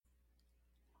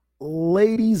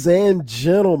Ladies and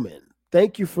gentlemen,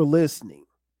 thank you for listening.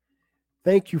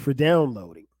 Thank you for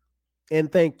downloading.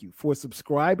 And thank you for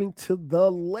subscribing to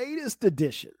the latest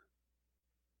edition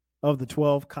of the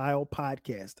 12 Kyle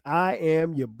podcast. I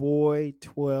am your boy,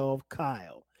 12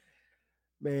 Kyle.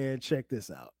 Man, check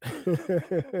this out.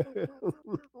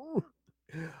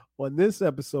 On this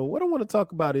episode, what I want to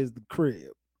talk about is the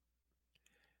crib.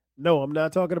 No, I'm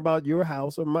not talking about your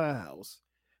house or my house.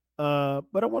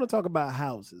 But I want to talk about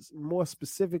houses, more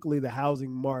specifically the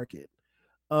housing market.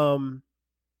 Um,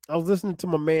 I was listening to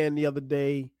my man the other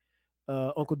day,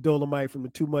 Uncle Dolomite from the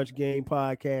Too Much Game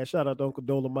podcast. Shout out to Uncle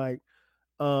Dolomite.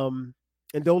 Um,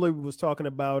 and Dolomite was talking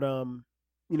about,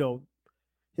 you know,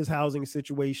 his housing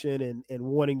situation and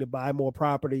wanting to buy more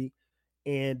property.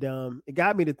 And it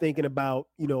got me to thinking about,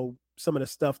 some of the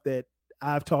stuff that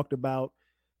I've talked about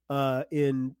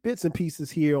in bits and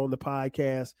pieces here on the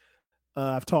podcast.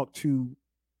 I've talked to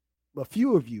a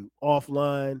few of you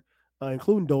offline,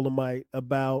 including Dolomite,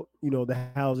 about the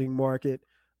housing market,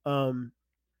 um,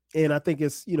 and I think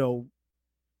it's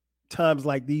times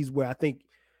like these where I think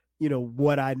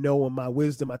what I know and my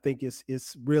wisdom I think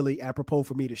is really apropos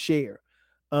for me to share.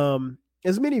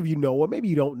 As many of you know, or maybe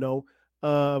you don't know,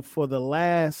 for the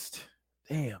last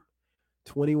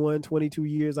 21, 22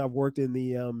 years, I've worked in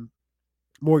the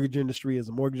mortgage industry as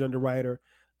a mortgage underwriter.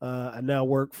 I now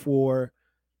work for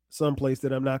someplace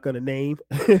that I'm not going to name,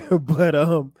 but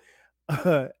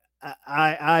uh,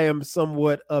 I am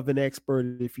somewhat of an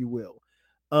expert, if you will.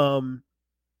 Um,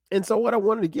 and so what I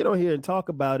wanted to get on here and talk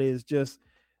about is just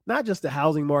not just the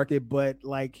housing market, but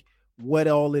like what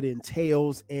all it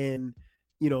entails and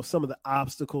some of the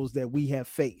obstacles that we have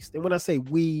faced. And when I say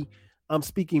we, I'm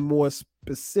speaking more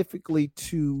specifically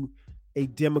to a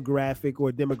demographic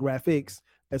or demographics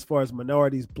as far as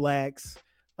minorities, blacks,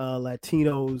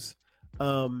 Latinos,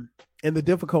 um, and the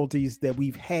difficulties that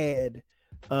we've had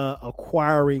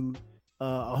acquiring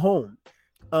a home.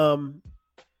 Um,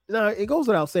 Now, it goes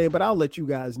without saying, but I'll let you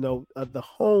guys know the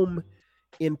home,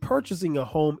 in purchasing a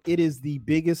home, it is the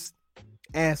biggest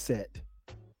asset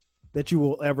that you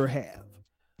will ever have.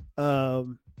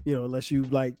 Unless you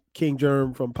like King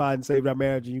Germ from Pod and Saved Our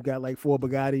Marriage and you got like four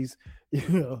Bugattis,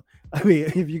 I mean,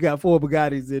 if you got four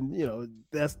Bugattis, then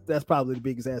that's probably the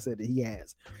biggest asset that he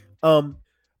has.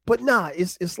 But nah,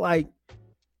 it's like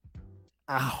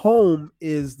a home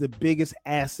is the biggest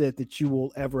asset that you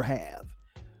will ever have.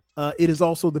 It is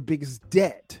also the biggest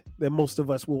debt that most of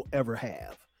us will ever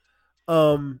have.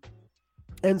 And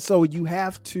so you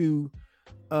have to,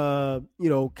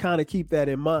 kind of keep that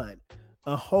in mind.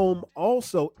 A home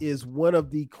also is one of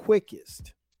the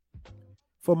quickest,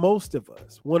 for most of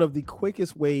us, one of the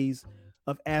quickest ways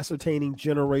of ascertaining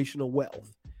generational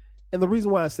wealth. And the reason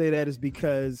why I say that is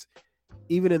because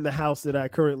even in the house that I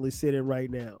currently sit in right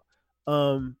now,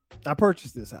 I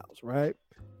purchased this house, right?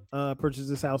 Purchased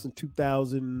this house in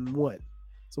 2001.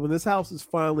 So when this house is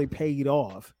finally paid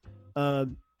off,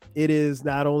 it is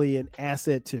not only an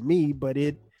asset to me, but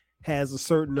it has a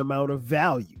certain amount of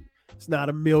value. It's not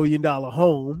 $1 million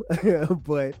home,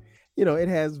 but it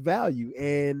has value.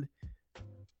 And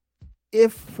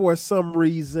if for some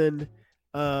reason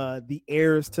the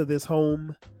heirs to this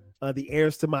home, the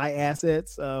heirs to my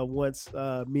assets, once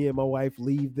me and my wife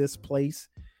leave this place,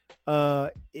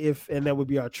 and that would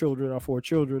be our children, our four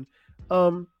children,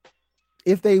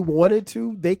 if they wanted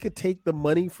to, they could take the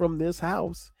money from this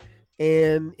house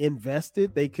and invest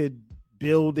it. They could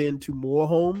build into more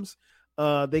homes.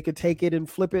 They could take it and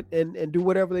flip it and do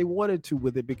whatever they wanted to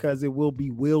with it, because it will be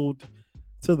willed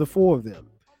to the four of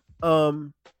them.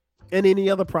 And any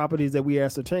other properties that we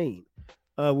ascertain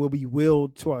will be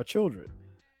willed to our children.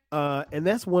 And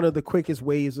that's one of the quickest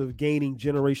ways of gaining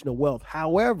generational wealth.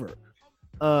 However,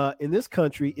 in this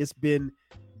country, it's been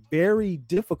very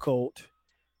difficult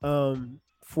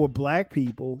for Black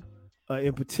people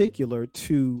in particular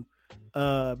to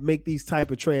make these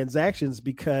type of transactions,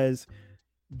 because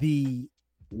the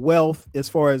wealth as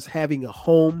far as having a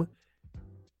home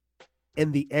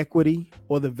and the equity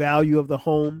or the value of the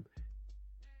home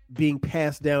being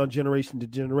passed down generation to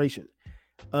generation.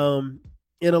 In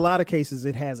a lot of cases,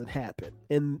 it hasn't happened,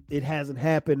 and it hasn't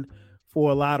happened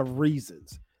for a lot of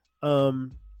reasons.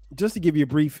 Just to give you a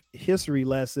brief history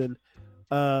lesson,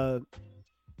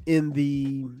 in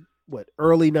the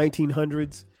early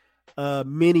 1900s,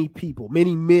 many people,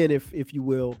 many men, if you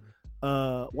will,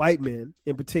 white men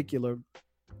in particular,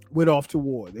 went off to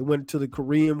war. They went to the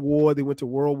Korean War, they went to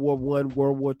World War I,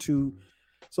 World War II,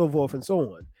 so forth and so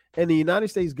on. And the United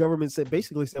States government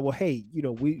basically said, well, hey,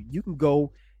 you can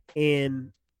go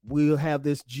and we'll have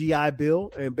this GI Bill,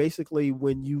 and basically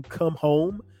when you come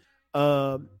home,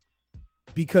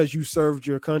 because you served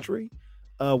your country,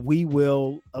 we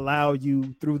will allow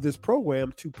you through this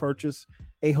program to purchase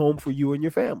a home for you and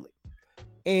your family.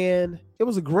 And it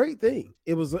was a great thing.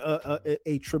 It was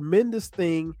a tremendous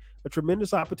thing, a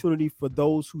tremendous opportunity for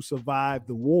those who survived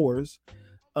the wars,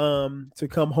 to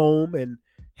come home and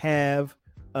have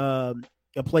a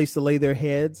place to lay their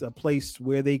heads, a place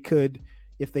where they could,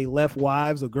 if they left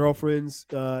wives or girlfriends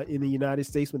in the United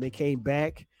States when they came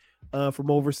back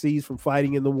from overseas from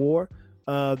fighting in the war,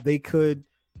 they could,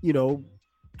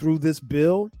 through this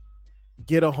bill,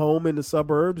 get a home in the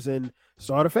suburbs and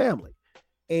start a family.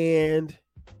 And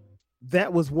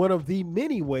that was one of the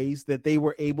many ways that they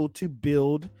were able to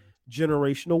build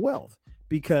generational wealth.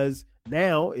 Because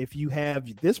now, if you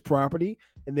have this property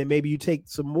and then maybe you take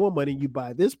some more money, you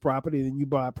buy this property, and then you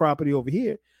buy a property over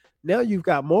here, now you've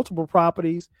got multiple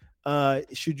properties.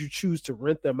 Should you choose to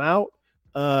rent them out,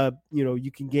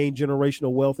 you can gain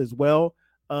generational wealth as well.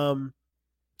 And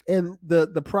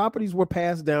the properties were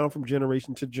passed down from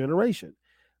generation to generation.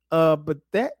 But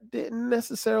that didn't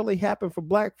necessarily happen for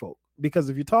Black folk, because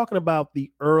if you're talking about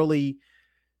the early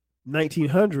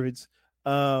 1900s,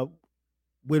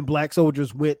 when Black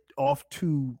soldiers went off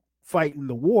to fight in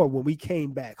the war, when we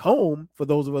came back home, for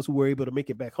those of us who were able to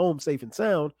make it back home safe and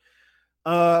sound,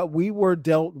 we were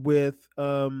dealt with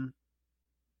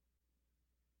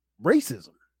racism,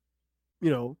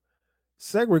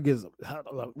 segregism.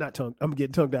 Not tongue. I'm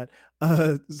getting tongue tied.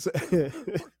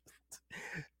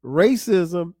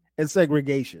 Racism and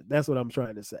segregation. That's what I'm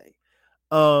trying to say.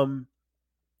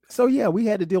 So yeah, we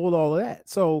had to deal with all of that.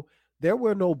 So there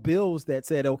were no bills that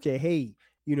said, okay, hey,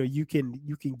 you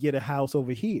can get a house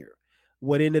over here.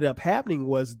 What ended up happening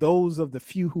was those of the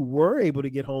few who were able to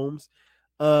get homes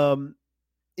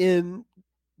in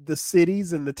the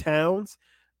cities and the towns,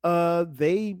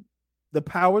 the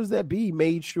powers that be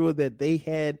made sure that they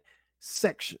had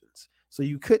sections. So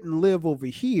you couldn't live over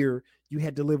here. You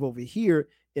had to live over here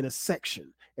in a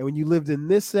section. And when you lived in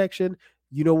this section,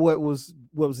 what was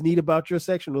neat about your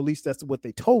section, or at least that's what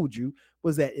they told you,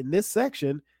 was that in this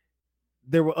section,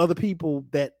 there were other people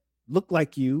that looked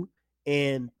like you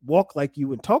and walk like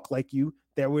you and talk like you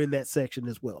that were in that section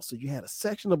as well. So you had a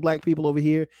section of Black people over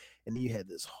here, and then you had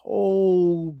this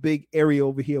whole big area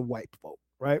over here of white folk,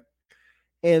 right?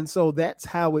 And so that's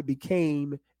how it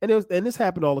became. And this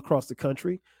happened all across the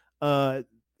country.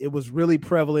 It was really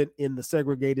prevalent in the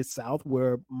segregated South,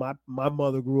 where my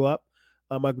mother grew up.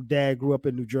 My dad grew up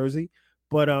in New Jersey.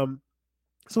 But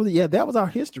so yeah, that was our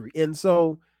history. And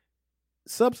so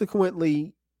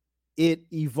subsequently, it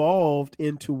evolved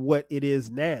into what it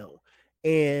is now.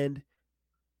 And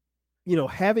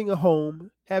having a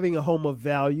home of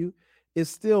value is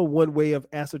still one way of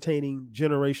ascertaining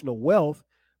generational wealth.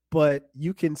 But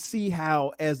you can see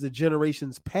how, as the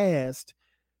generations passed,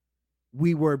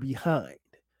 we were behind.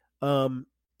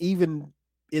 Even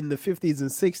in the 50s and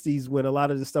 60s, when a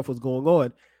lot of this stuff was going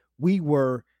on, we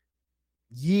were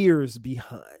years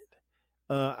behind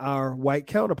our white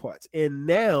counterparts. And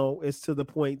now it's to the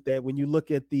point that when you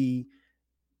look at the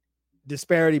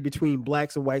disparity between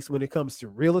Blacks and whites when it comes to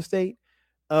real estate,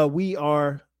 we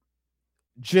are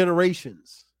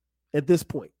generations at this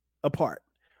point apart.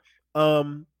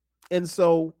 And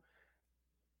so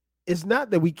it's not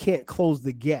that we can't close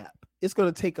the gap. It's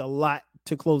going to take a lot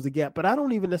to close the gap, but I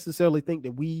don't even necessarily think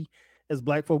that we as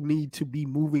Black folk need to be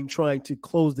trying to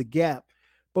close the gap,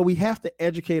 but we have to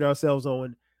educate ourselves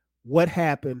on what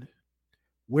happened,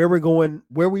 where we're going,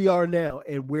 where we are now,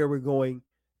 and where we're going,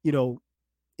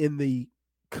 in the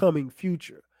coming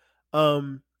future.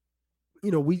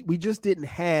 We just didn't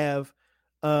have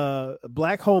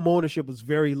Black home ownership was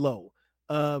very low.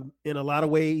 In a lot of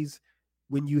ways,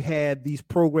 when you had these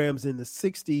programs in the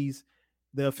 60s,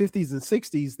 the 50s and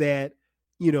 60s that,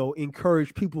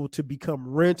 encouraged people to become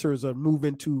renters or move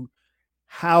into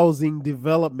housing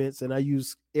developments. And I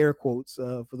use air quotes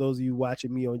for those of you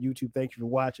watching me on YouTube. Thank you for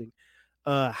watching.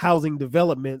 Housing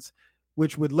developments,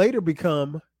 which would later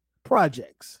become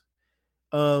projects,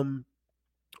 or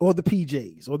the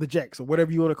PJs or the Jacks or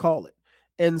whatever you want to call it.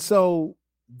 And so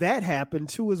that happened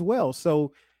too as well.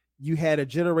 So you had a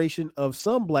generation of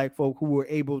some Black folk who were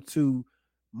able to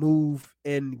move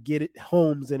and get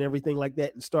homes and everything like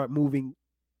that and start moving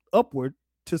upward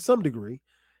to some degree.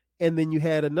 And then you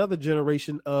had another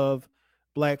generation of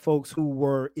Black folks who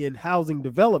were in housing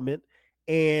development,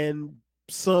 and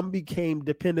some became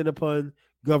dependent upon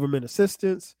government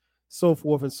assistance, so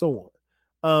forth and so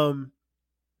on.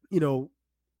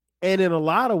 And in a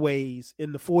lot of ways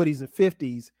in the 40s and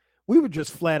 50s, we were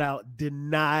just flat out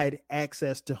denied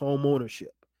access to home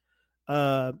ownership.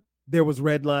 There was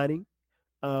redlining,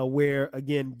 where,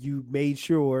 again, you made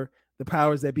sure the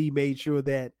powers that be made sure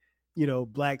that,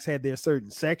 blacks had their certain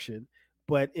section.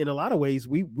 But in a lot of ways,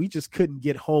 we just couldn't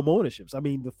get home ownerships. I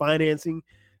mean, the financing,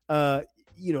 the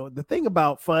thing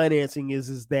about financing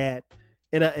is that,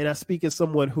 and I speak as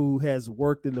someone who has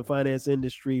worked in the finance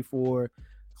industry for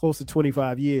close to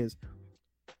 25 years.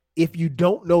 If you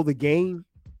don't know the game,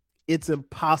 it's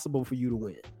impossible for you to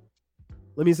win.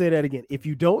 Let me say that again. If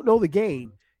you don't know the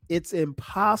game, it's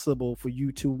impossible for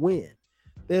you to win.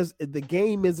 The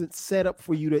game isn't set up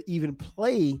for you to even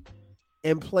play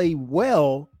and play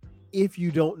well if you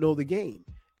don't know the game.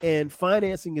 And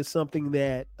financing is something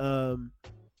that I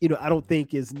don't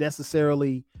think is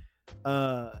necessarily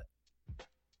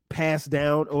passed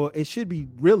down, or it should be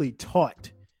really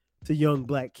taught to young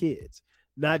black kids,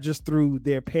 not just through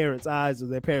their parents' eyes or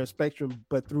their parents' spectrum,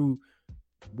 but through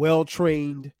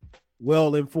well-trained,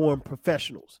 well-informed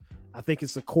professionals. I think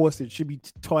it's a course that should be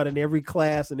taught in every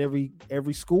class and every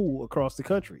school across the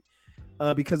country.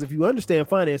 Because if you understand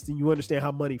finance, then you understand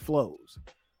how money flows.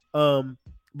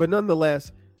 But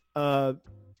nonetheless,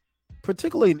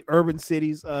 particularly in urban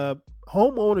cities,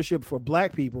 home ownership for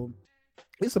black people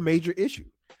is a major issue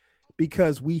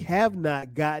because we have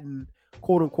not gotten,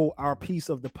 quote unquote, our piece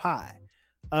of the pie.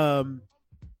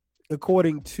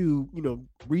 According to,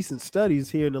 recent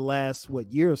studies here in the last,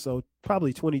 year or so,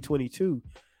 probably 2022,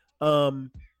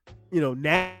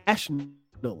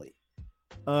 nationally,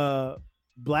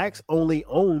 blacks only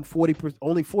own 40%,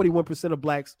 only 41% of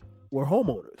blacks were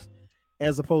homeowners,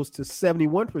 as opposed to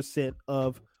 71%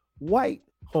 of white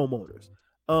homeowners.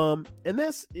 And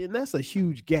that's a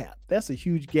huge gap. That's a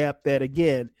huge gap that,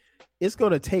 again, it's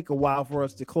going to take a while for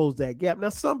us to close that gap. Now,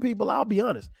 some people, I'll be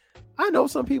honest, I know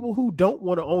some people who don't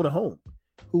want to own a home,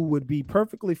 who would be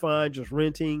perfectly fine just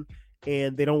renting,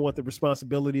 and they don't want the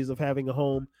responsibilities of having a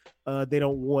home. They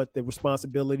don't want the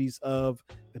responsibilities of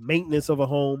the maintenance of a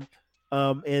home.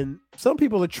 And some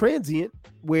people are transient,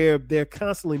 where they're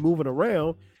constantly moving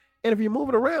around. And if you're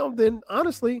moving around, then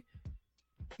honestly,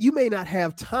 you may not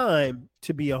have time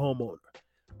to be a homeowner.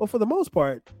 But for the most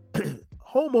part,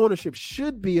 home ownership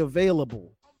should be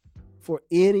available for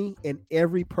any and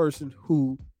every person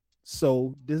who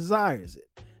so desires it.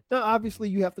 Now, obviously,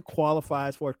 you have to qualify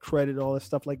as far as credit and all that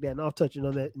stuff like that. And I'll touch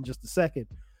on that in just a second.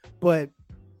 But,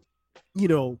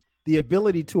 the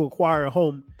ability to acquire a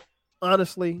home,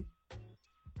 honestly,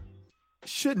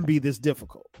 shouldn't be this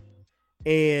difficult.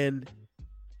 And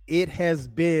it has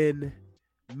been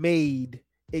made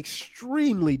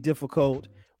extremely difficult,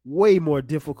 way more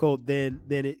difficult than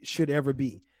it should ever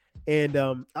be. And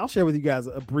I'll share with you guys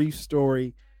a brief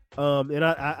story. And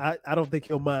I don't think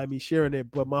he'll mind me sharing it,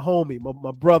 but my homie,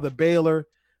 my brother Baylor,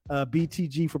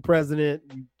 BTG for President,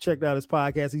 you checked out his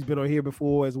podcast. He's been on here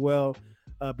before as well.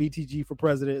 BTG for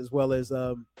President, as well as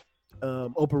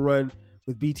Open Run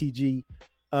with BTG.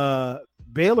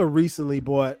 Baylor recently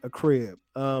bought a crib.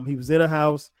 He was in a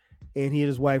house, and he and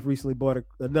his wife recently bought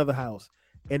another house,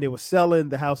 and they were selling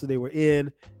the house that they were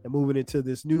in and moving into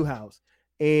this new house.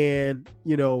 And,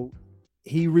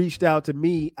 he reached out to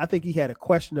me. I think he had a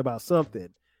question about something.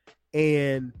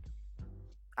 And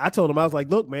I told him, I was like,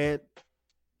 look, man,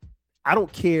 I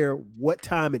don't care what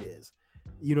time it is.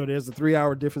 There's a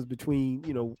 3-hour difference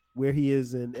between, where he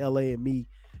is in LA and me,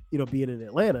 being in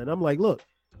Atlanta. And I'm like, look,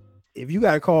 if you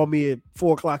got to call me at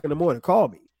 4:00 in the morning, call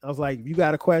me. I was like, if you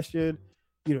got a question,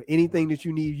 anything that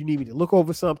you need me to look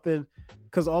over something,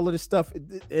 because all of this stuff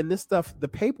and this stuff, the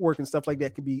paperwork and stuff like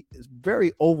that is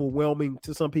very overwhelming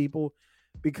to some people,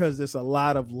 because there's a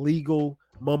lot of legal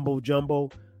mumbo jumbo.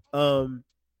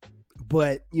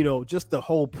 But, just the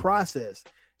whole process.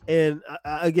 And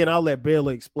again, I'll let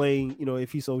Baylor explain,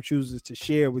 if he so chooses to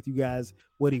share with you guys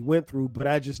what he went through. But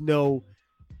I just know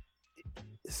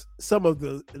some of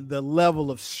the level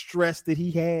of stress that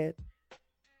he had,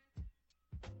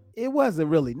 it wasn't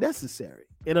really necessary.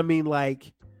 And I mean,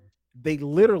 like, they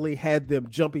literally had them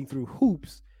jumping through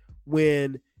hoops,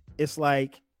 when it's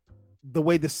like, the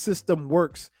way the system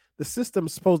works, the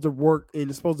system's supposed to work and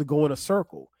it's supposed to go in a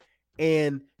circle,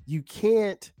 and you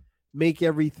can't make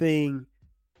everything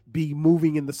be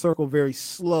moving in the circle very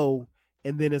slow,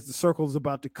 and then as the circle is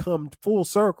about to come full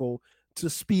circle, to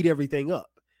speed everything up.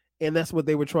 And that's what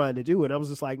they were trying to do. And I was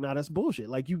just like, nah, that's bullshit.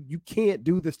 Like, you can't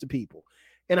do this to people.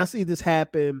 And I see this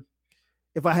happen.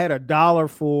 If I had $1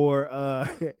 for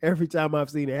every time I've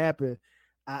seen it happen,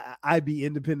 I'd be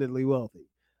independently wealthy.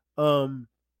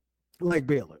 Like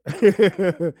Baylor.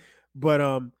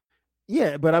 But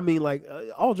yeah, but I mean, like,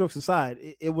 all jokes aside,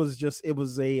 it was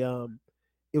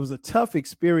a tough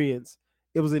experience.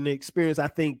 It was an experience, I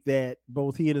think, that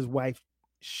both he and his wife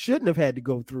shouldn't have had to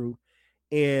go through.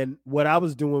 And what I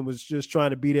was doing was just trying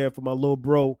to be there for my little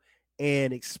bro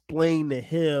and explain to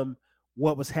him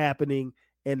what was happening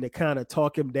and to kind of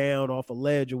talk him down off a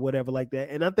ledge or whatever like that.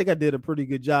 And I think I did a pretty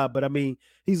good job, but I mean,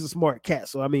 he's a smart cat.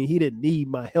 So I mean, he didn't need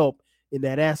my help in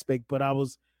that aspect, but I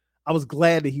was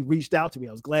glad that he reached out to me.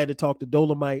 I was glad to talk to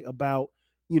Dolomite about,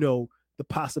 the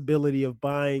possibility of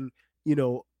buying,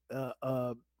 some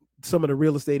of the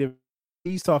real estate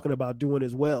he's talking about doing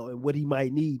as well and what he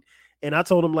might need. And I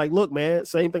told him, like, look, man,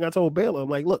 same thing I told Baylor. I'm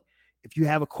like, look, if you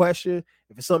have a question,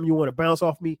 if it's something you want to bounce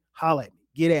off me, holler at me,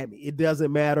 get at me. It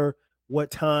doesn't matter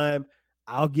what time.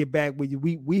 I'll get back with you.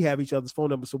 We have each other's phone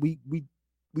numbers, so we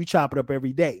chop it up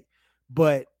every day.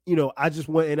 But I just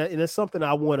want, and it's something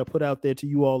I want to put out there to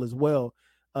you all as well.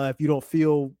 If you don't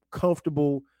feel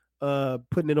comfortable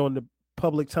putting it on the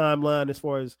public timeline as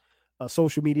far as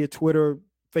social media, Twitter,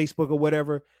 Facebook, or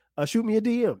whatever, shoot me a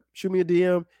DM. Shoot me a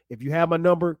DM. If you have my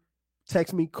number,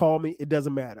 text me, call me. It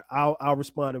doesn't matter. I'll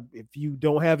respond. If you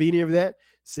don't have any of that,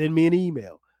 send me an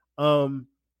email.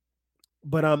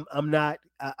 But I'm not.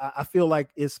 I feel like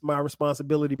it's my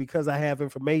responsibility because I have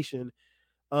information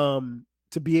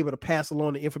to be able to pass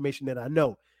along the information that I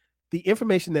know. The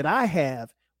information that I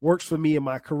have works for me in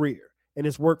my career, and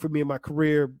it's worked for me in my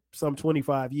career some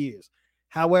 25 years.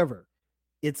 However,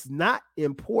 it's not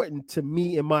important to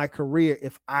me in my career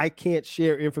if I can't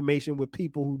share information with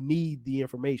people who need the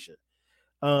information.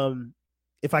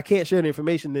 If I can't share the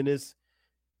information, then it's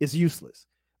useless.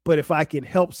 But if I can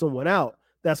help someone out,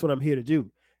 that's what I'm here to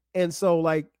do. And so,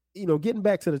 like, getting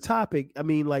back to the topic, I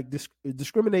mean, like,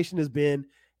 discrimination has been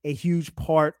a huge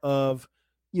part of,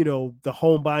 the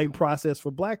home buying process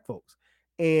for Black folks.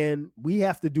 And we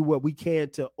have to do what we can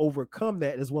to overcome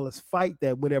that as well as fight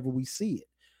that whenever we see it.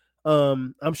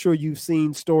 I'm sure you've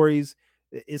seen stories.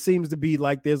 It seems to be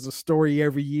like there's a story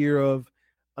every year of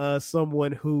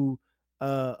someone who,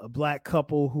 a Black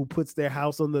couple who puts their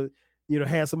house on the,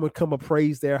 has someone come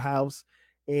appraise their house,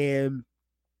 and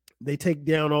they take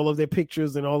down all of their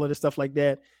pictures and all of the stuff like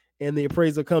that. And the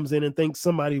appraiser comes in and thinks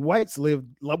somebody white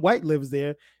lives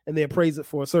there, and they appraise it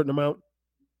for a certain amount.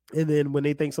 And then when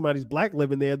they think somebody's Black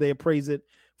living there, they appraise it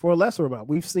for a lesser amount.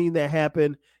 We've seen that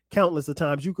happen countless of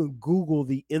times. You can Google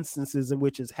the instances in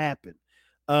which it's happened.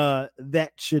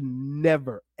 That should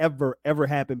never, ever, ever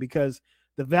happen, because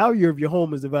the value of your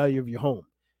home is the value of your home.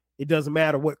 It doesn't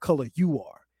matter what color you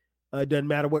are. It doesn't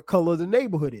matter what color the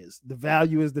neighborhood is. The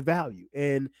value is the value.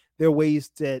 And there are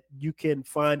ways that you can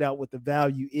find out what the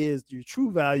value is, your true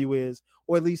value is,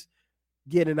 or at least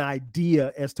get an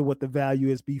idea as to what the value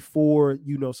is before,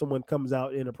 someone comes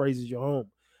out and appraises your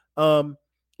home.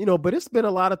 But it's been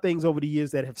a lot of things over the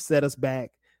years that have set us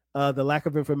back. The lack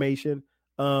of information,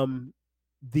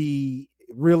 the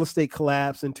real estate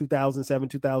collapse in 2007,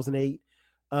 2008.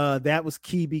 That was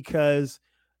key because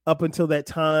up until that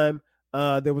time,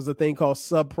 there was a thing called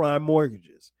subprime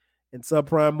mortgages. And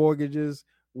subprime mortgages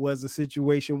was a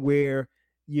situation where,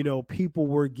 people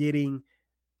were getting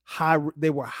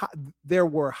there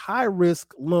were high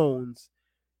risk loans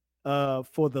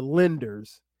for the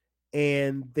lenders,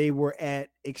 and they were at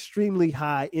extremely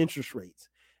high interest rates.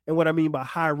 And what I mean by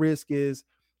high risk is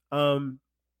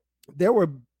there were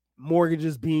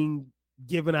mortgages being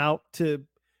given out to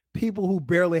people who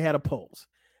barely had a pulse.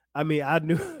 I mean, I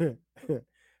knew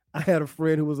I had a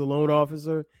friend who was a loan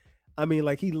officer. I mean,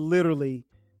 like, he literally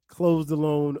closed the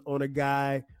loan on a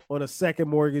guy on a second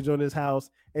mortgage on his house,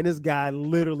 and this guy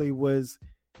literally was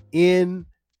in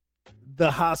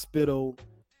the hospital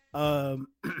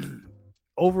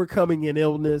overcoming an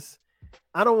illness.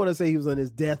 I don't want to say he was on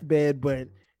his deathbed, but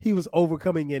he was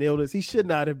overcoming an illness. He should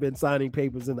not have been signing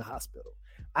papers in the hospital.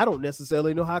 I don't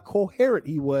necessarily know how coherent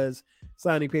he was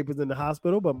signing papers in the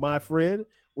hospital, but my friend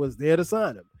was there to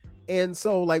sign them. And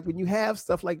so, like, when you have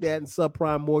stuff like that in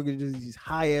subprime mortgages, these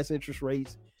high ass interest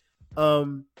rates,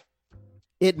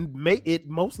 it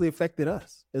mostly affected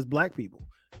us as Black people,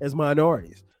 as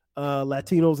minorities,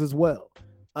 Latinos as well.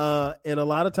 And a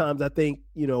lot of times I think,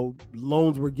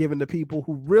 loans were given to people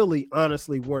who really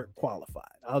honestly weren't qualified.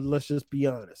 Let's just be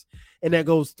honest. And that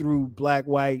goes through Black,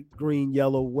 white, green,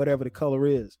 yellow, whatever the color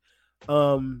is.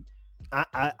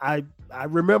 I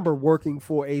remember working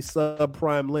for a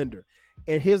subprime lender.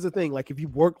 And here's the thing, like, if you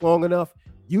work long enough,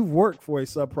 you've worked for a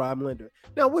subprime lender.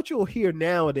 Now, what you'll hear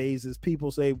nowadays is people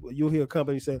say, you'll hear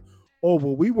companies say, oh,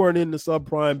 well, we weren't in the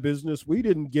subprime business. We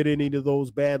didn't get any of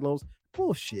those bad loans.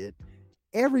 Bullshit.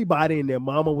 Everybody and their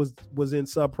mama was in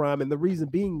subprime. And the reason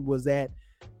being was that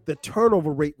the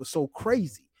turnover rate was so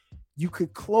crazy. You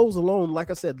could close a loan,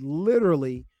 like I said,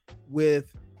 literally with,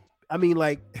 I mean,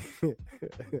 like,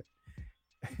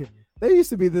 there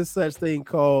used to be this such thing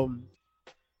called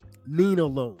Nina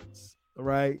loans,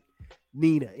 right?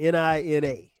 Nina,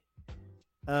 Nina.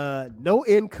 no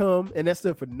income, and that's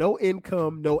it for no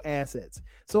income, no assets.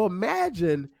 So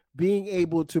imagine being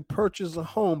able to purchase a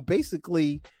home.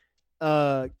 Basically,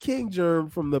 King Germ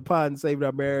from the Pod and Saving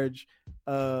Our Marriage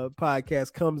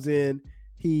podcast comes in.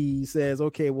 He says,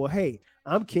 okay, well, hey,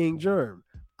 I'm King Germ.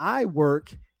 I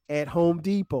work at Home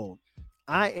Depot.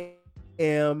 I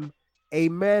am a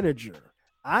manager.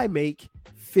 I make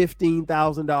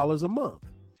 $15,000 a month.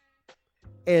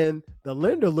 And the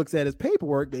lender looks at his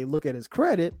paperwork, they look at his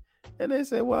credit, and they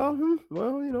say, well,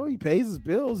 he pays his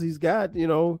bills. He's got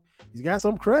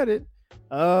some credit.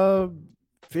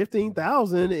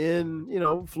 15,000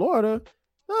 in, Florida.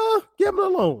 Give him a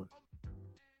loan.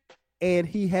 And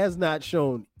he has not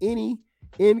shown any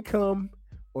income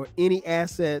or any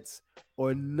assets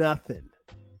or nothing.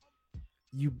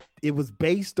 It was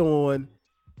based on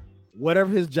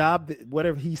whatever his job,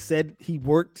 whatever he said he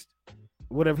worked,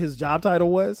 whatever his job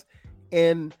title was,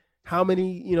 and how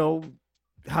many,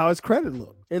 how his credit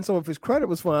looked. And so if his credit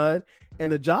was fine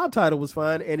and the job title was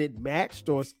fine and it matched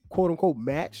or quote unquote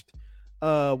matched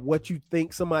what you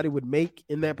think somebody would make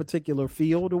in that particular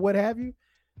field or what have you,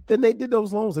 then they did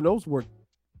those loans, and those were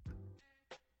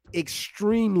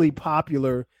extremely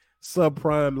popular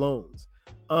subprime loans.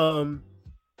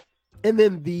 And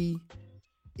then the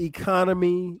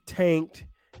economy tanked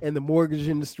and the mortgage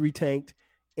industry tanked,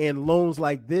 and loans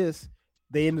like this,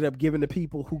 they ended up giving to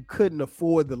people who couldn't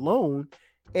afford the loan,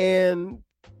 and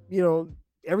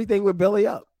everything went belly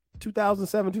up.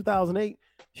 2007, 2008,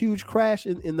 huge crash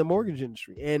in the mortgage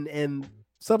industry, and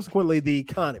subsequently the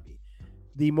economy.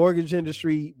 The mortgage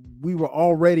industry, we were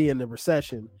already in the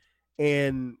recession,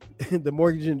 and the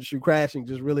mortgage industry crashing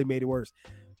just really made it worse.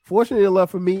 Fortunately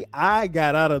enough for me, I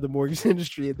got out of the mortgage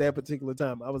industry at that particular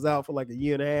time. I was out for like a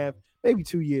year and a half, maybe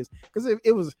 2 years, because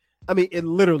it was, it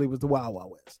literally was the Wild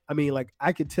Wild West. Like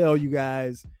I could tell you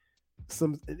guys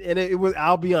it was,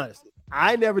 I'll be honest,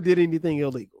 I never did anything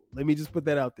illegal. Let me just put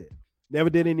that out there. Never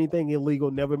did anything illegal,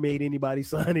 never made anybody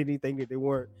sign anything that they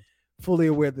weren't fully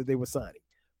aware that they were signing.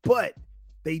 But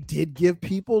they did give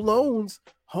people loans,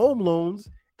 home loans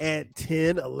at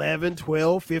 10, 11,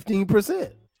 12,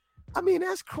 15%.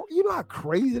 That's, how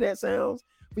crazy that sounds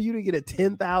for you to get a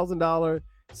 $10,000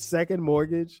 second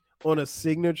mortgage on a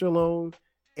signature loan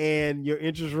and your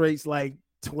interest rate's like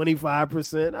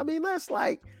 25%. That's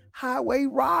like highway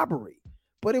robbery,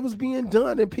 but it was being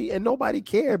done and nobody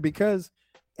cared because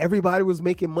everybody was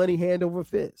making money hand over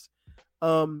fist.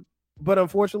 But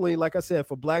unfortunately, like I said,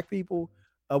 for Black people,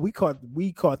 we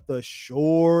caught the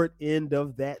short end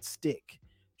of that stick.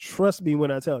 Trust me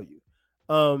when I tell you.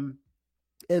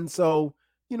 And so,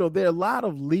 there are a lot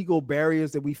of legal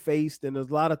barriers that we faced, and there's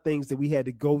a lot of things that we had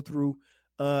to go through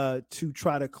to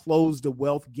try to close the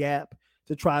wealth gap,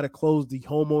 to try to close the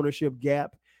home ownership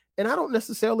gap. And I don't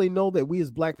necessarily know that we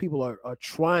as Black people are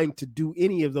trying to do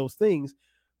any of those things,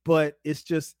 but it's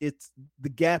the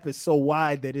gap is so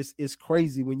wide that it's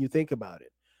crazy when you think about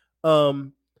it.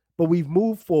 But we've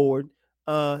moved forward.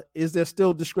 Is there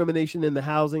still discrimination in the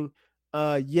housing?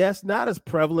 Yes, not as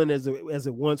prevalent as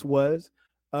it once was.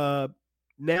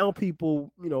 Now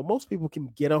people, most people can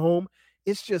get a home.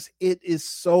 It's just, it is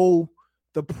so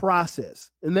the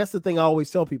process. And that's the thing I always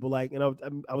tell people, like, and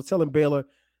I was telling Baylor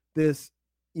this,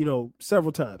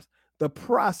 several times. The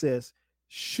process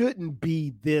shouldn't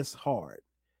be this hard.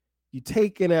 You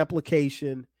take an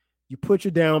application, you put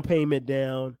your down payment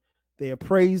down, they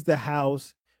appraise the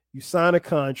house, you sign a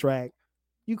contract,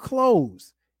 you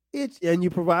close it, and you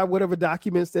provide whatever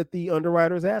documents that the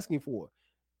underwriter is asking for.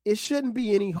 It shouldn't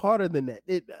be any harder than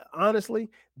that. Honestly,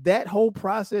 that whole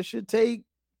process should take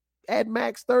at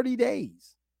max 30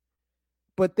 days.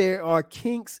 But there are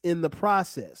kinks in the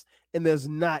process, and there's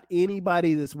not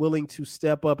anybody that's willing to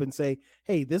step up and say,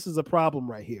 hey, this is a problem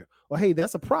right here, or hey,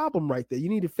 that's a problem right there. You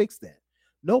need to fix that.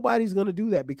 Nobody's going to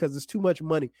do that because there's too much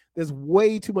money. There's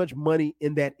way too much money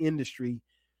in that industry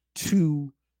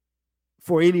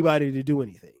for anybody to do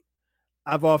anything.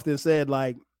 I've often said,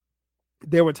 like,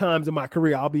 there were times in my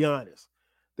career, I'll be honest,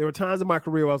 there were times in my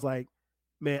career where I was like,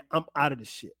 man, I'm out of this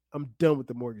shit. I'm done with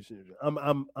the mortgage industry.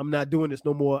 I'm not doing this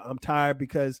no more. I'm tired,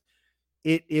 because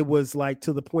it was like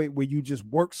to the point where you just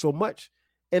work so much,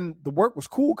 and the work was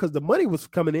cool because the money was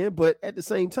coming in, but at the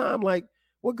same time, like,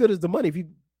 what good is the money if you're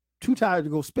too tired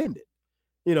to go spend it?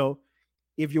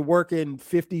 If you're working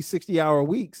 50, 60-hour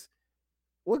weeks,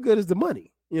 what good is the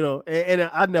money? And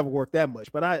I never worked that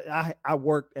much, but I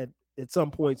worked at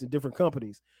some points in different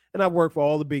companies, and I worked for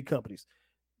all the big companies,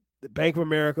 the Bank of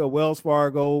America, Wells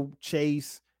Fargo,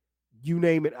 Chase, you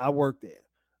name it, I worked there.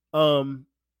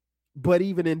 But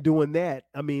even in doing that,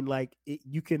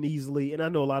 you can easily, and I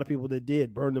know a lot of people that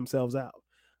did burn themselves out.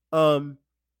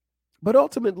 But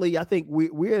ultimately, I think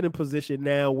we're in a position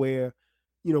now where,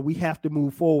 we have to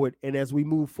move forward. And as we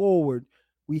move forward,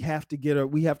 we have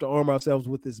to arm ourselves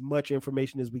with as much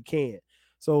information as we can.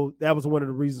 So that was one of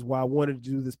the reasons why I wanted to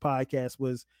do this podcast,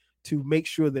 was to make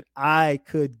sure that I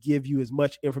could give you as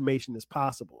much information as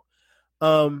possible.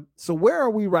 So where are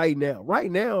we right now?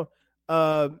 Right now,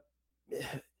 I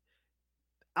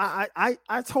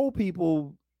told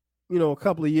people, a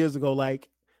couple of years ago, like,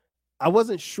 I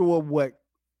wasn't sure what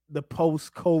the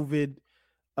post-COVID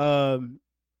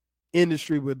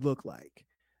industry would look like.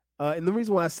 And the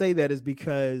reason why I say that is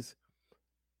because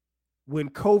when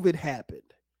COVID happened,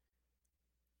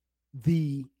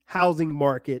 the housing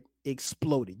market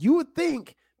exploded. You would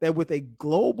think that with a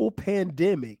global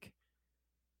pandemic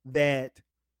that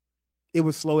it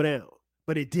would slow down,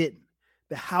 but it didn't.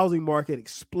 The housing market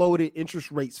exploded.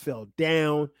 Interest rates fell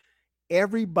down.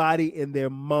 Everybody and their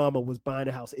mama was buying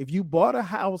a house. If you bought a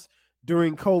house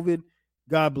during COVID,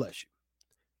 God bless you.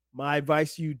 My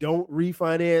advice to you, don't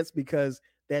refinance, because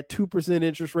that 2%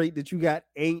 interest rate that you got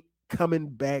ain't coming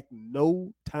back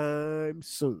no time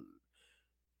soon.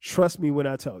 Trust me when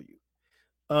I tell you.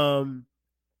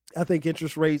 I think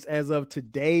interest rates as of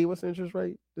today, what's the interest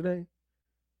rate today?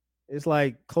 It's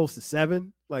like close to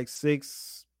 7, like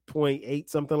 6.8,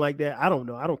 something like that. I don't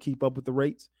know. I don't keep up with the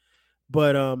rates.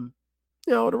 But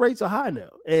the rates are high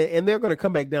now, and they're going to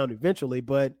come back down eventually.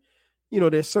 But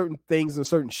there's certain things and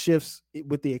certain shifts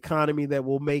with the economy that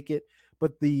will make it.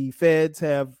 But the feds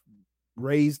have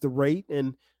raised the rate,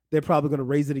 and they're probably going to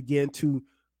raise it again to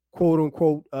quote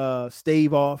unquote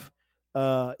stave off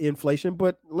inflation.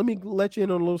 But let me let you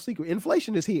in on a little secret.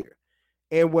 Inflation is here.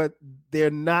 And what they're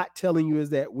not telling you is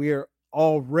that we're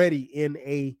already in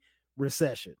a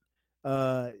recession.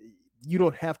 You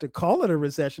don't have to call it a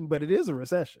recession, but it is a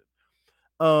recession.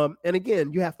 And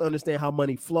again, you have to understand how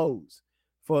money flows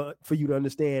for you to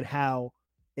understand how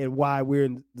and why we're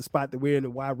in the spot that we're in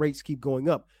and why rates keep going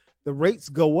up. The rates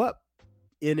go up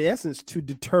in essence to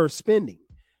deter spending,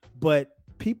 but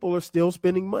people are still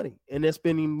spending money, and they're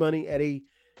spending money at a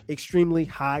extremely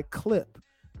high clip.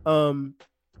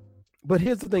 But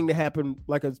here's the thing that happened,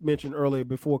 like I mentioned earlier,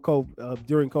 before COVID,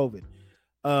 during COVID,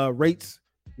 rates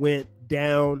went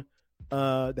down.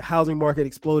 The housing market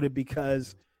exploded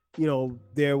because,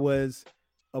 there was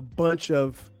a bunch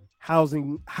of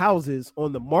houses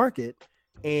on the market,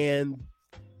 and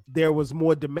there was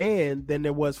more demand than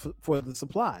there was for the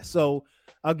supply. So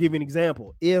I'll give you an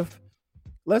example. If,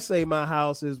 let's say my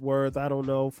house is worth, I don't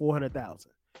know, $400,000.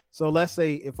 So let's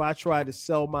say if I try to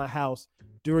sell my house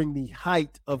during the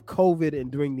height of COVID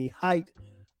and during the height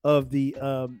of the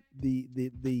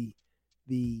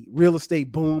real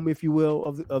estate boom, if you will,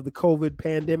 of the COVID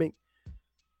pandemic,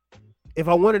 if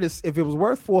I wanted to, if it was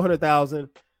worth $400,000,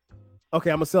 okay,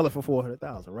 I'm gonna sell it for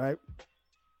 $400,000, right?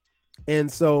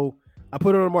 And so I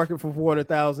put it on the market for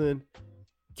 $400,000.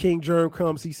 King Germ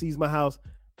comes, he sees my house.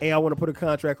 Hey, I want to put a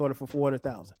contract on it for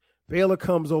 $400,000. Baylor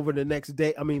comes over the next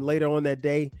day. I mean, later on that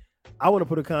day, I want to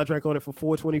put a contract on it for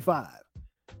 $425.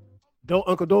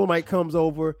 Uncle Dolomite comes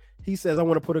over. He says, I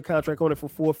want to put a contract on it for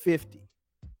 $450.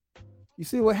 You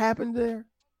see what happened there?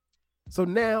 So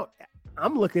now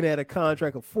I'm looking at a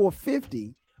contract of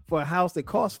 $450 for a house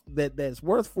that's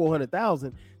worth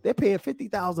 $400,000. They're paying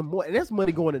 $50,000 more, and that's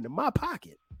money going into my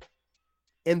pocket.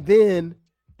 And then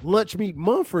Lunch Meat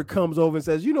Mumford comes over and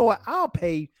says, you know what? I'll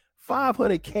pay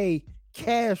 $500K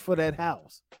cash for that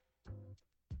house.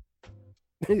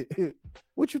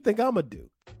 What you think I'm gonna do?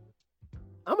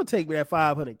 I'm gonna take that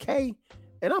 $500K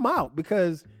and I'm out,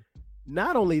 because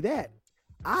not only that,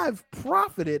 I've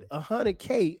profited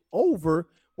 $100K over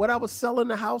what I was selling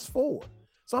the house for.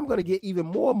 So I'm gonna get even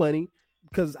more money,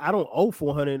 because I don't owe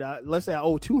 $400. Let's say I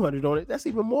owe $200 on it. That's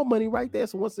even more money right there.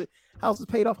 So once the house is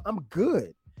paid off, I'm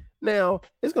good. Now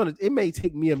it may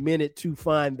take me a minute to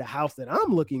find the house that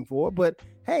I'm looking for, but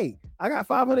hey, I got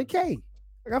 $500K.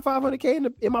 I got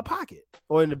 $500K in my pocket,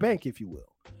 or in the bank, if you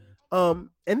will.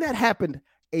 And that happened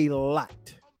a lot.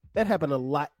 That happened a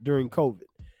lot during COVID.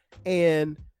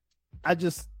 And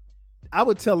I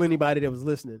would tell anybody that was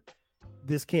listening,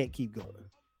 this can't keep going.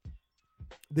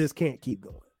 This can't keep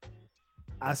going.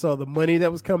 I saw the money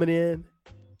that was coming in,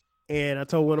 and I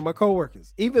told one of my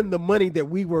coworkers, even the money that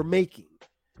we were making,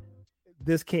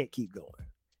 this can't keep going.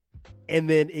 And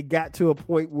then it got to a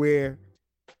point where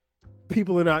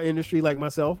people in our industry, like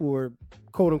myself, who are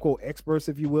quote unquote experts,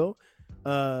 if you will,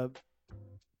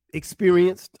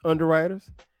 experienced underwriters,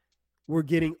 were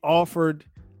getting offered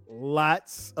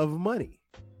lots of money.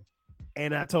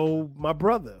 And I told my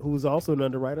brother, who was also an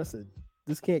underwriter, I said,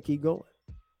 this can't keep going.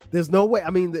 There's no way. I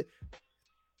mean,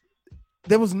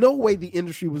 there was no way the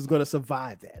industry was going to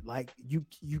survive that. Like you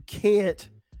can't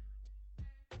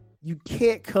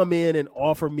come in and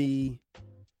offer me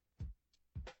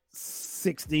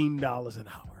 $16 an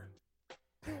hour.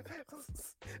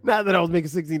 Not that I was making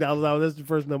 $16 an hour. That's the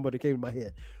first number that came to my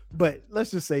head. But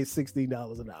let's just say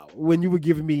 $16 an hour when you were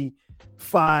giving me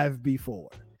 $5 before.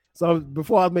 So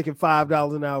before I was making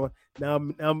 $5 an hour. Now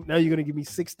you're going to give me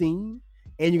 16,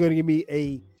 and you're going to give me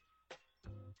a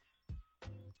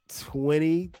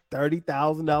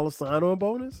 $20,000-$30,000 sign-on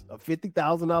bonus, a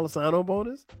 $50,000 sign-on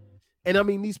bonus. And I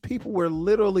mean, these people were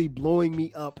literally blowing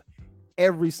me up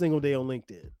every single day on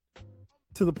LinkedIn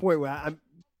to the point where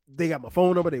they got my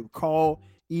phone number. They would call,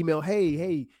 email,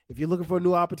 hey, if you're looking for a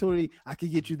new opportunity, I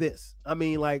could get you this. I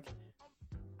mean, like,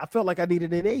 I felt like I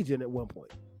needed an agent at one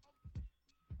point.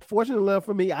 Fortunately enough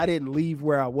for me, I didn't leave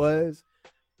where I was,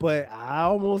 but I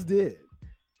almost did.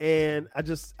 And I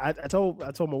told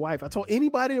my wife, I told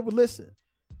anybody that would listen,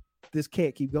 this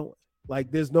can't keep going. Like,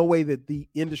 there's no way that the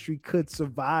industry could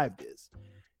survive this.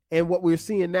 And what we're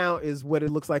seeing now is what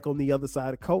it looks like on the other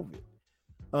side of COVID.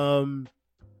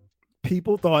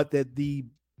 People thought that the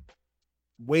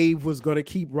wave was going to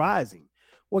keep rising.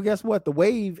 Well, guess what? The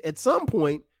wave at some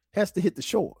point has to hit the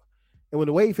shore. And when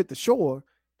the wave hit the shore,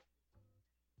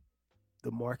 the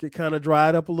market kind of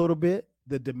dried up a little bit.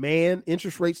 The demand,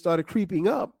 interest rates started creeping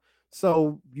up.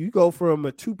 So you go from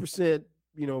a 2%, a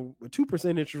 2%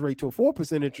 interest rate to a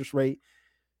 4% interest rate.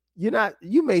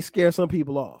 You may scare some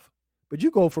people off, but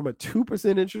you go from a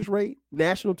 2% interest rate,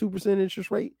 national 2% interest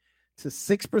rate, to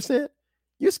 6%.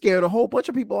 You're scaring a whole bunch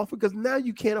of people off because now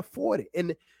you can't afford it.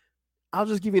 And I'll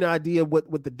just give you an idea of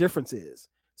what the difference is.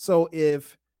 So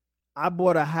if I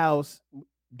bought a house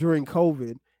during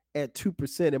COVID at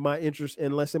 2%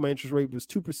 and let's say my interest rate was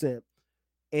 2%,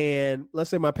 and let's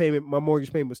say my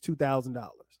mortgage payment was $2,000,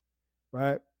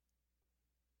 right?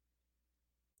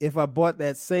 If I bought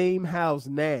that same house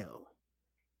now,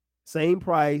 same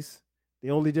price,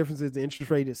 the only difference is the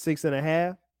interest rate is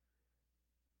 6.5%,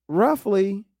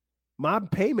 roughly my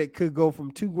payment could go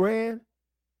from $2,000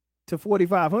 to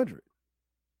 $4,500.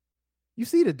 You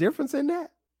see the difference in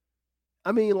that?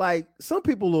 I mean, like, some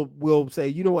people will say,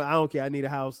 you know what, I don't care, I need a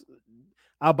house,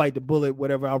 I'll bite the bullet,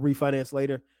 whatever, I'll refinance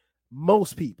later.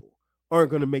 Most people aren't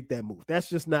going to make that move. That's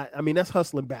just not, I mean, that's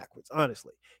hustling backwards,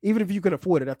 honestly. Even if you can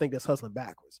afford it, I think that's hustling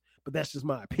backwards. But that's just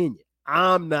my opinion.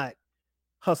 I'm not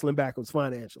hustling backwards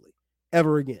financially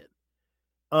ever again.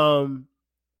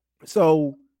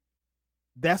 So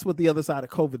that's what the other side of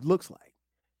COVID looks like.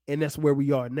 And that's where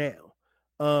we are now.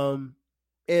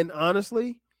 And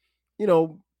honestly,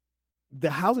 the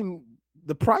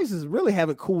prices really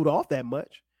haven't cooled off that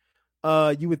much.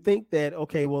 You would think that,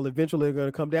 okay, well, eventually they're going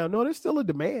to come down. No, there's still a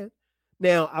demand.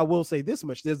 Now, I will say this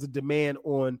much. There's a demand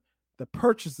on the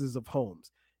purchases of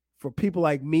homes. For people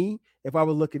like me, if I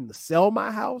were looking to sell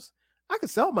my house, I could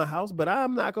sell my house, but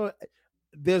I'm not going to,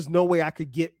 there's no way I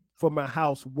could get for my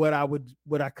house what I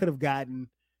could have gotten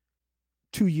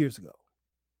 2 years ago.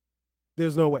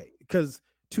 There's no way, because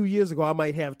 2 years ago, I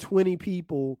might have 20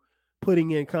 people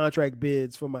putting in contract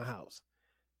bids for my house.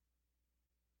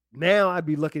 Now I'd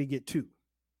be lucky to get 2.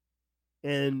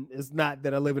 And it's not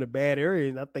that I live in a bad area,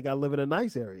 and I think I live in a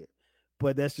nice area,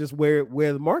 but that's just where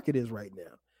the market is right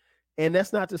now. And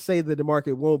that's not to say that the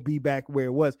market won't be back where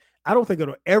it was. I don't think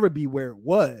it'll ever be where it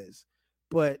was.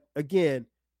 But again,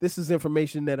 this is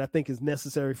information that I think is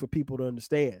necessary for people to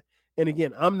understand. And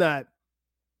again,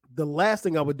 the last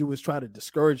thing I would do is try to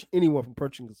discourage anyone from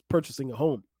purchasing a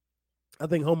home. I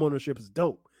think homeownership is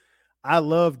dope. I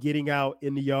love getting out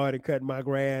in the yard and cutting my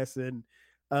grass and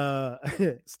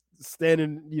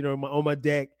standing, on my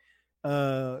deck,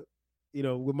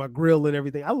 with my grill and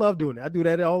everything. I love doing it. I do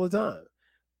that all the time.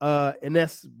 And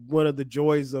that's one of the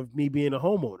joys of me being a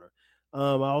homeowner. I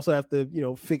also have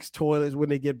to, fix toilets when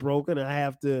they get broken. I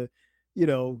have to,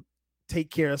 take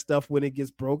care of stuff when it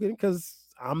gets broken because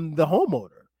I'm the homeowner,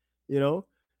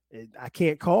 I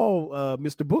can't call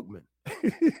Mr. Bookman.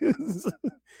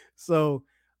 So,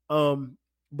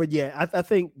 but yeah, I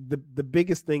think the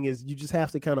biggest thing is you just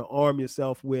have to kind of arm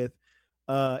yourself with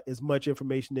as much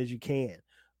information as you can.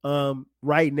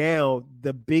 Right now,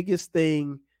 the biggest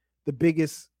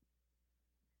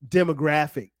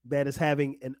demographic that is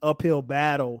having an uphill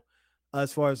battle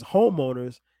as far as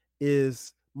homeowners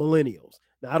is millennials.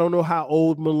 Now, I don't know how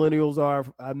old millennials are.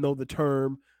 I know the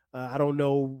term. I don't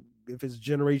know if it's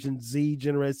Generation Z,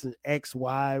 Generation X,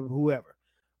 Y, whoever.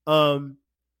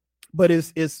 But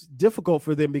it's difficult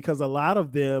for them because a lot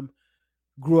of them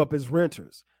grew up as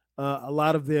renters. A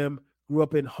lot of them grew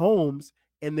up in homes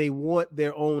and they want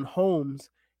their own homes.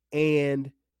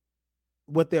 And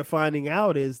what they're finding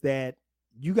out is that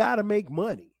you got to make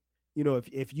money. You know,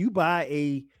 if you buy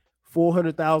a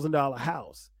 $400,000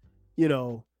 house, you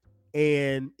know,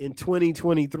 and in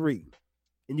 2023,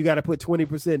 and you got to put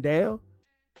 20% down,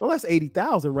 well, that's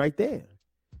 80,000 right there.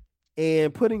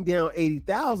 And putting down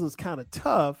 80,000 is kind of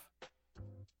tough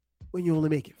when you only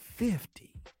make it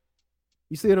 50.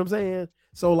 You see what I'm saying?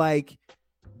 So like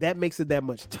that makes it that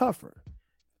much tougher.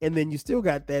 And then you still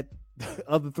got that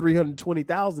other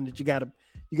 320,000 that you gotta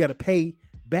pay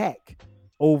back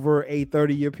over a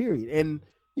 30-year period. And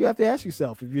you have to ask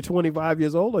yourself, if you're 25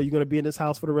 years old, are you going to be in this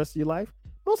house for the rest of your life?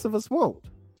 Most of us won't.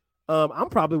 I'm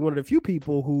probably one of the few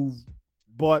people who've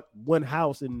bought one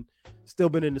house and still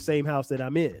been in the same house that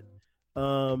I'm in.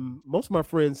 Most of my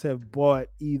friends have bought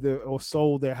either or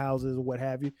sold their houses or what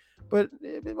have you, but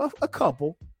a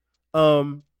couple.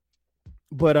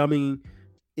 But I mean,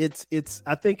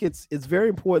 I think it's very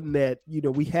important that, you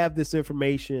know, we have this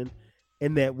information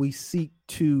and that we seek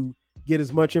to get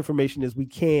as much information as we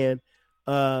can,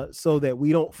 so that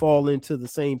we don't fall into the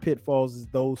same pitfalls as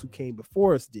those who came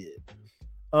before us did.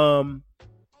 In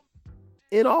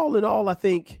all, I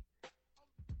think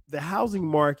the housing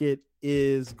market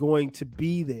is going to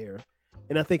be there.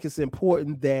 And I think it's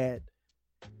important that,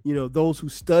 you know, those who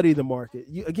study the market,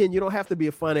 you don't have to be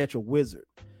a financial wizard,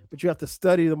 but you have to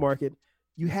study the market.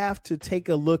 You have to take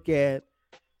a look at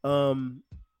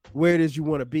where it is you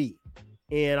want to be.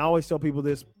 And I always tell people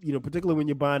this, you know, particularly when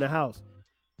you're buying a house,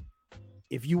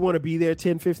 if you want to be there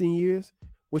 10, 15 years,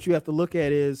 what you have to look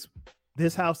at is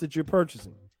this house that you're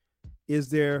purchasing. Is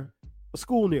there a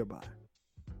school nearby?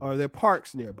 Are there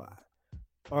parks nearby?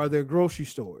 Are there grocery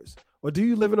stores? Or do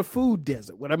you live in a food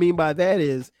desert? What I mean by that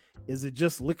is it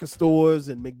just liquor stores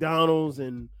and McDonald's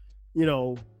and, you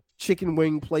know, chicken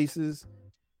wing places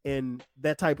and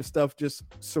that type of stuff just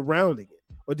surrounding it?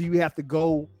 Or do you have to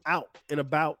go out and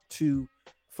about to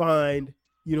find,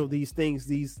 you know, these things,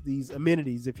 these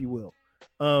amenities, if you will?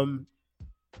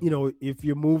 You know, if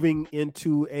you're moving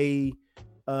into a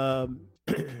HOA,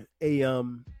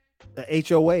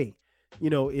 you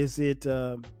know, is it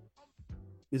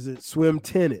swim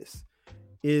tennis?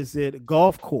 Is it a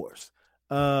golf course?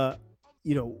 You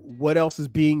know, what else is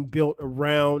being built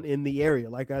around in the area?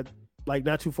 Like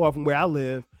not too far from where I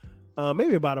live,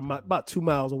 maybe about 2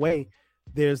 miles away,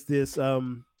 there's this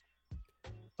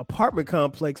apartment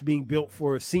complex being built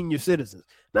for senior citizens.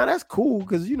 Now that's cool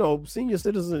because, you know, senior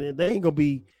citizens, they ain't gonna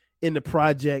be in the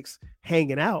projects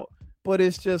hanging out, but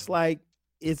it's just like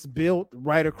it's built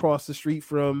right across the street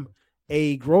from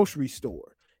a grocery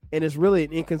store. And it's really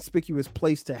an inconspicuous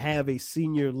place to have a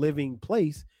senior living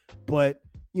place, but,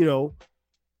 you know,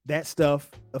 that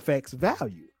stuff affects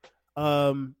value.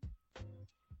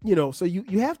 You know, so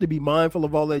you have to be mindful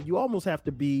of all that. You almost have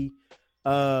to be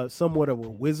somewhat of a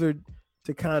wizard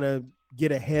to kind of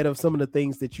get ahead of some of the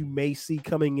things that you may see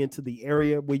coming into the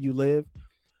area where you live.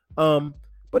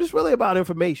 But it's really about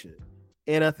information.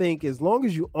 And I think as long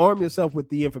as you arm yourself with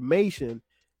the information,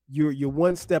 you're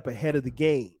one step ahead of the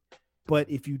game. But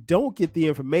if you don't get the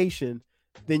information,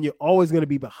 then you're always going to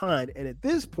be behind. And at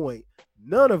this point,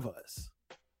 none of us,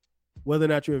 whether or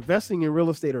not you're investing in real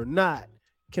estate or not,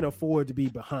 can afford to be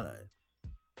behind.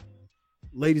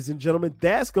 Ladies and gentlemen,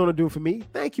 that's going to do it for me.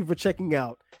 Thank you for checking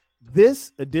out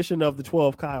this edition of the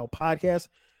 12 Kyle podcast.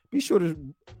 Be sure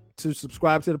to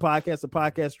subscribe to the podcast. The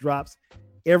podcast drops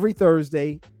every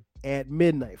Thursday at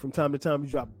midnight. From time to time, we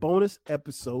drop bonus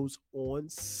episodes on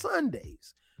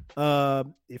Sundays.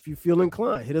 If you feel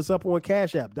inclined, hit us up on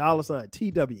Cash App,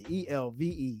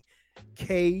 $TWELVEKYLE.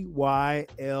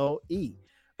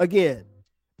 Again,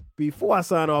 before I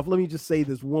sign off, let me just say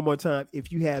this one more time.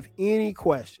 If you have any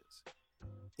questions,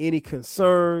 any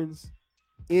concerns,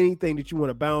 anything that you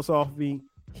want to bounce off of me,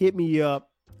 hit me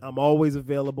up. I'm always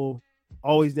available,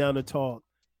 always down to talk.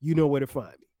 You know where to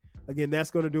find me. Again,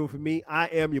 that's going to do it for me. I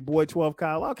am your boy 12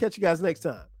 Kyle. I'll catch you guys next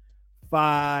time.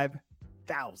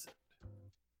 5,000.